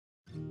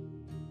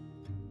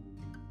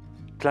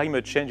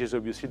Climate change is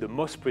obviously the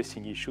most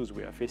pressing issues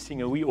we are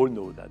facing, and we all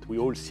know that. We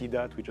all see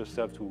that. We just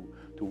have to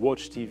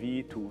watch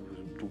TV,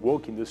 to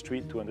walk in the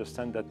street to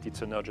understand that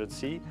it's an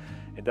urgency,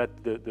 and that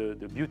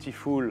the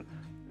beautiful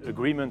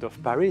agreement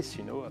of Paris,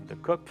 you know, the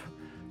COP,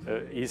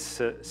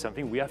 is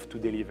something we have to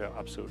deliver,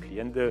 absolutely.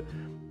 And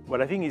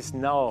what I think is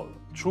now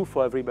true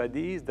for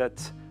everybody is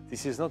that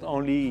this is not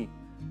only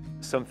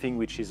something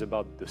which is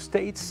about the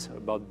states,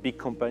 about big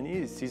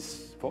companies. It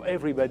is for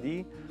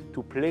everybody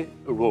to play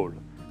a role,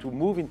 to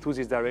move into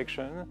this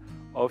direction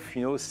of,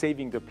 you know,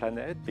 saving the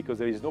planet, because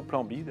there is no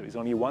plan B, there is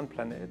only one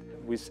planet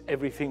with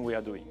everything we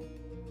are doing.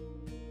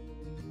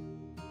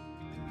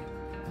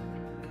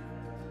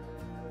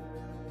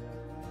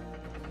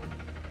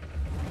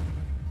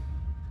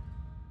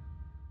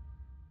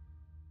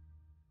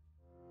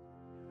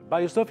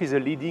 Beiersdorf is a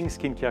leading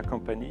skincare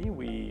company.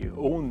 We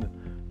own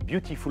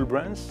beautiful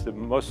brands. The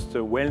most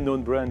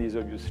well-known brand is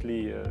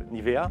obviously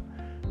Nivea,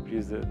 which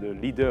is the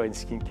leader in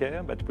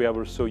skincare, but we have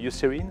also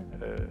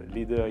Eucerin,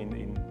 leader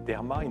in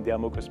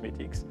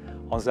dermocosmetics,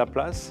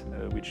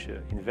 Hansaplast, which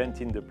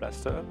invented the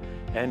plaster,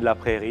 and La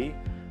Prairie,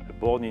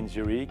 born in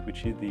Zurich,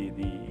 which is the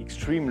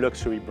extreme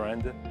luxury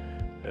brand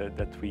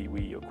that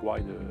we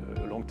acquired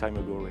a long time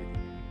ago already.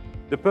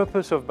 The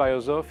purpose of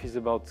Beiersdorf is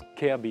about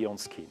care beyond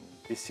skin.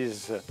 This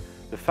is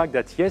the fact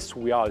that, yes,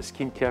 we are a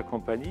skincare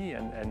company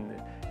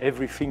and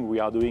everything we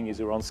are doing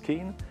is around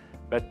skin,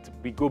 but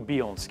we go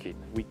beyond skin.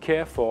 We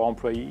care for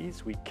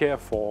employees, we care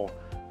for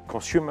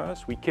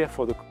consumers, we care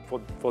for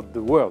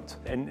the world.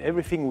 And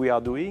everything we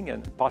are doing,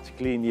 and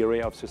particularly in the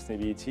area of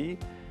sustainability,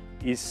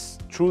 is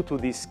true to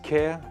this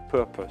care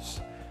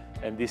purpose.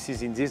 And this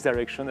is in this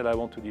direction that I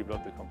want to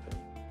develop the company.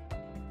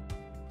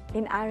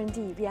 In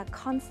R&D, we are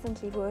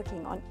constantly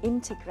working on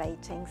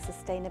integrating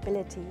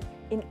sustainability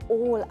in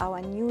all our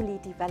newly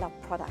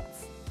developed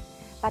products.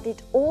 But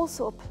it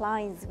also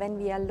applies when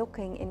we are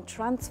looking in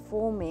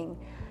transforming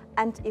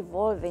and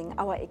evolving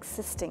our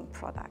existing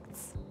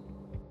products.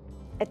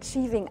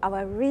 Achieving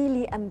our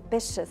really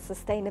ambitious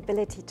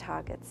sustainability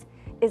targets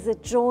is a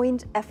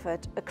joint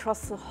effort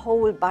across the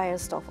whole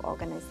Beiersdorf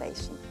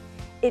organization.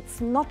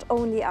 It's not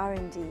only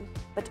R&D,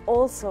 but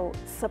also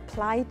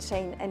supply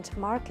chain and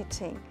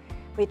marketing,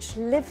 which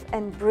live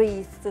and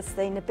breathe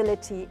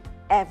sustainability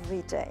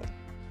every day.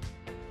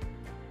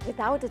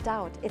 Without a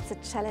doubt, it's a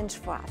challenge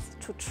for us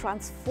to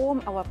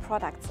transform our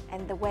products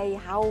and the way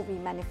how we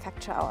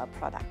manufacture our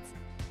products,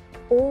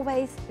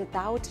 always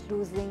without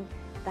losing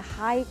the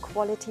high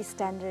quality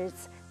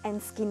standards and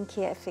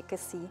skincare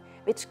efficacy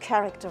which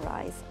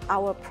characterize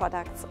our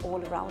products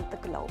all around the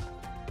globe.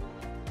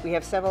 We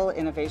have several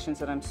innovations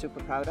that I'm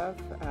super proud of.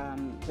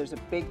 There's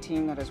a big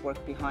team that has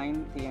worked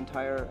behind the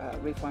entire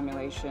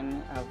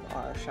reformulation of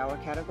our shower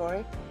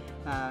category.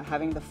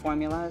 Having the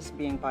formulas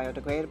being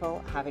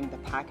biodegradable, having the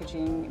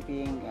packaging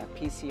being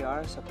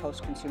PCR, so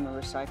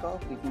post-consumer recycle.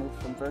 We've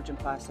moved from virgin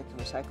plastic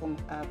to recycled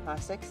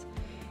plastics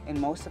in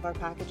most of our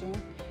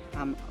packaging.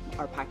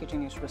 Our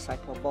packaging is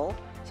recyclable,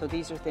 so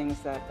these are things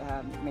that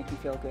make me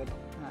feel good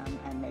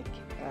and make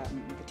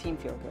the team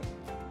feel good.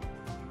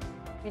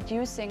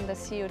 Reducing the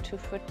CO2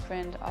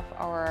 footprint of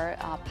our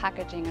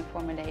packaging and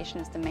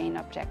formulation is the main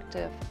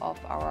objective of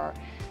our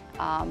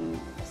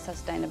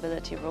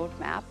sustainability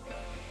roadmap.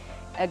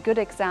 A good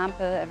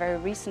example, a very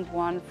recent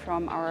one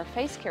from our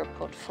face care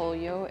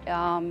portfolio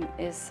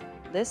is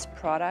this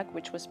product,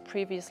 which was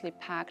previously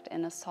packed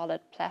in a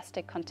solid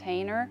plastic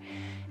container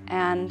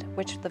and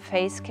which the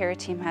face care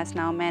team has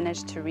now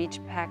managed to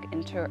repack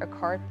into a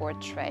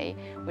cardboard tray,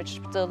 which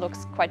still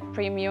looks quite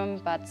premium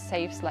but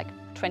saves like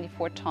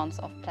 24 tons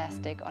of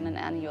plastic on an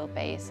annual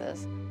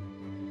basis.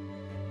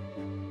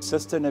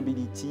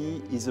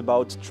 Sustainability is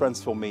about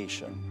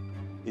transformation.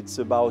 It's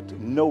about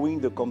knowing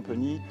the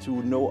company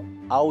to know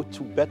how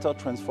to better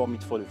transform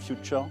it for the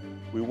future.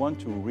 We want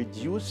to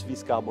reduce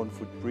this carbon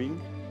footprint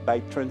by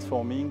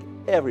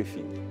transforming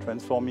everything,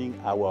 transforming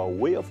our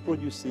way of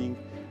producing,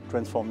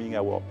 transforming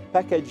our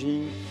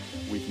packaging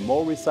with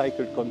more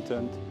recycled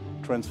content,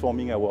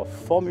 transforming our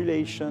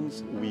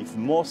formulations with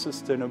more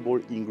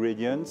sustainable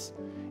ingredients,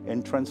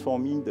 and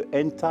transforming the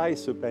entire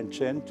supply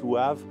chain to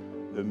have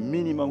a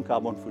minimum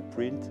carbon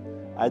footprint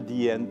at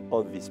the end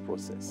of this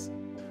process.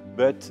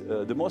 But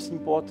the most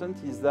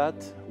important is that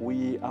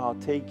we are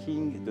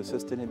taking the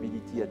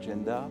sustainability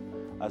agenda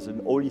as an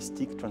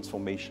holistic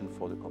transformation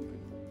for the company.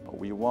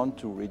 We want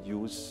to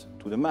reduce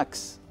to the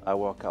max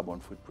our carbon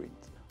footprint.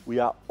 We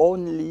are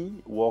only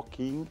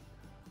working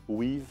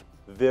with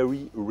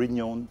very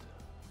renowned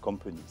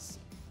companies.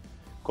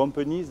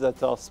 Companies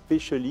that are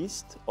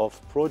specialists of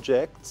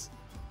projects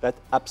that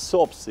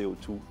absorb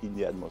CO2 in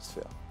the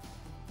atmosphere.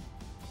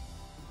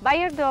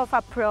 Beiersdorf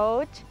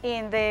approach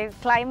in the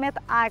climate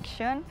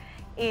action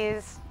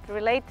is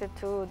related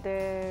to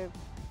the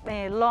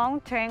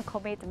long-term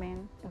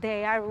commitment.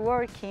 They are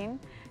working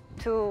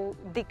to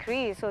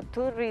decrease or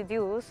to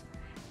reduce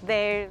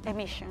their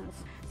emissions.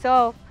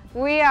 So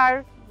we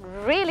are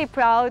really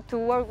proud to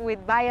work with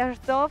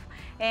Beiersdorf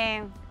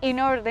in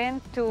order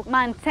to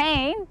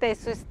maintain the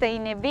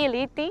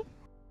sustainability.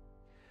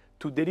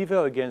 to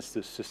deliver against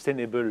the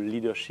sustainable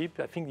leadership,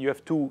 I think you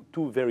have two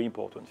very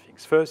important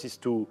things. First is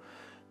to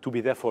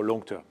be there for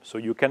long term. So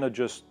you cannot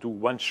just do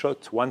one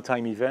shot,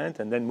 one-time event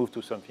and then move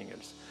to something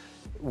else.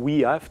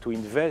 We have to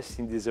invest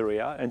in this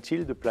area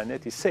until the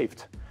planet is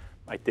saved.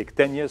 It take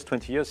 10 years,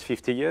 20 years,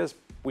 50 years,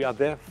 we are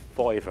there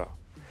forever.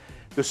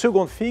 The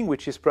second thing,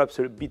 which is perhaps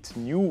a bit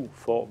new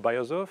for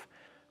Beiersdorf,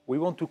 we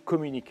want to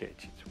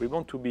communicate it. We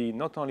want to be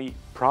not only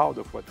proud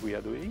of what we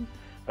are doing,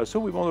 so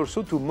we want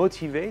also to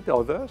motivate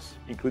others,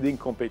 including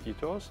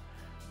competitors,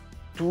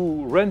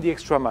 to run the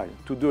extra mile,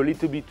 to do a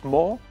little bit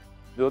more,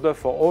 in order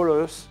for all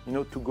of us,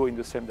 to go in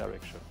the same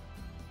direction.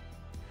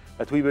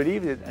 But we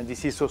believe that, and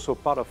this is also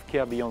part of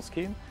Care Beyond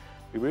Skin,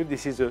 we believe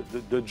this is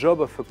the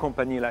job of a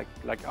company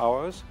like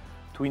ours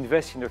to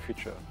invest in the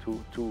future,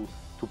 to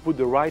put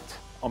the right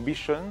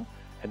ambition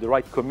and the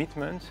right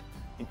commitment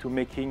into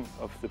making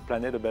of the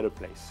planet a better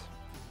place.